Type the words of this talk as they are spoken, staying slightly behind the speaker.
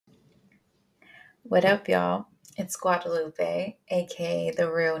What up, y'all? It's Guadalupe, aka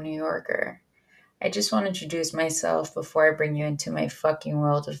the real New Yorker. I just want to introduce myself before I bring you into my fucking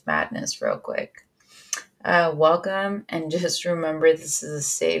world of madness, real quick. Welcome, and just remember this is a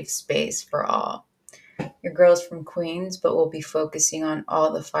safe space for all. Your girl's from Queens, but we'll be focusing on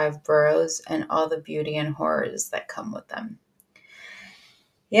all the five boroughs and all the beauty and horrors that come with them.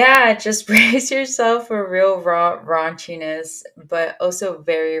 Yeah, just brace yourself for real raw raunchiness, but also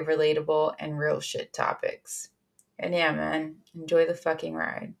very relatable and real shit topics. And yeah, man, enjoy the fucking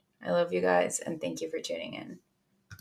ride. I love you guys and thank you for tuning in.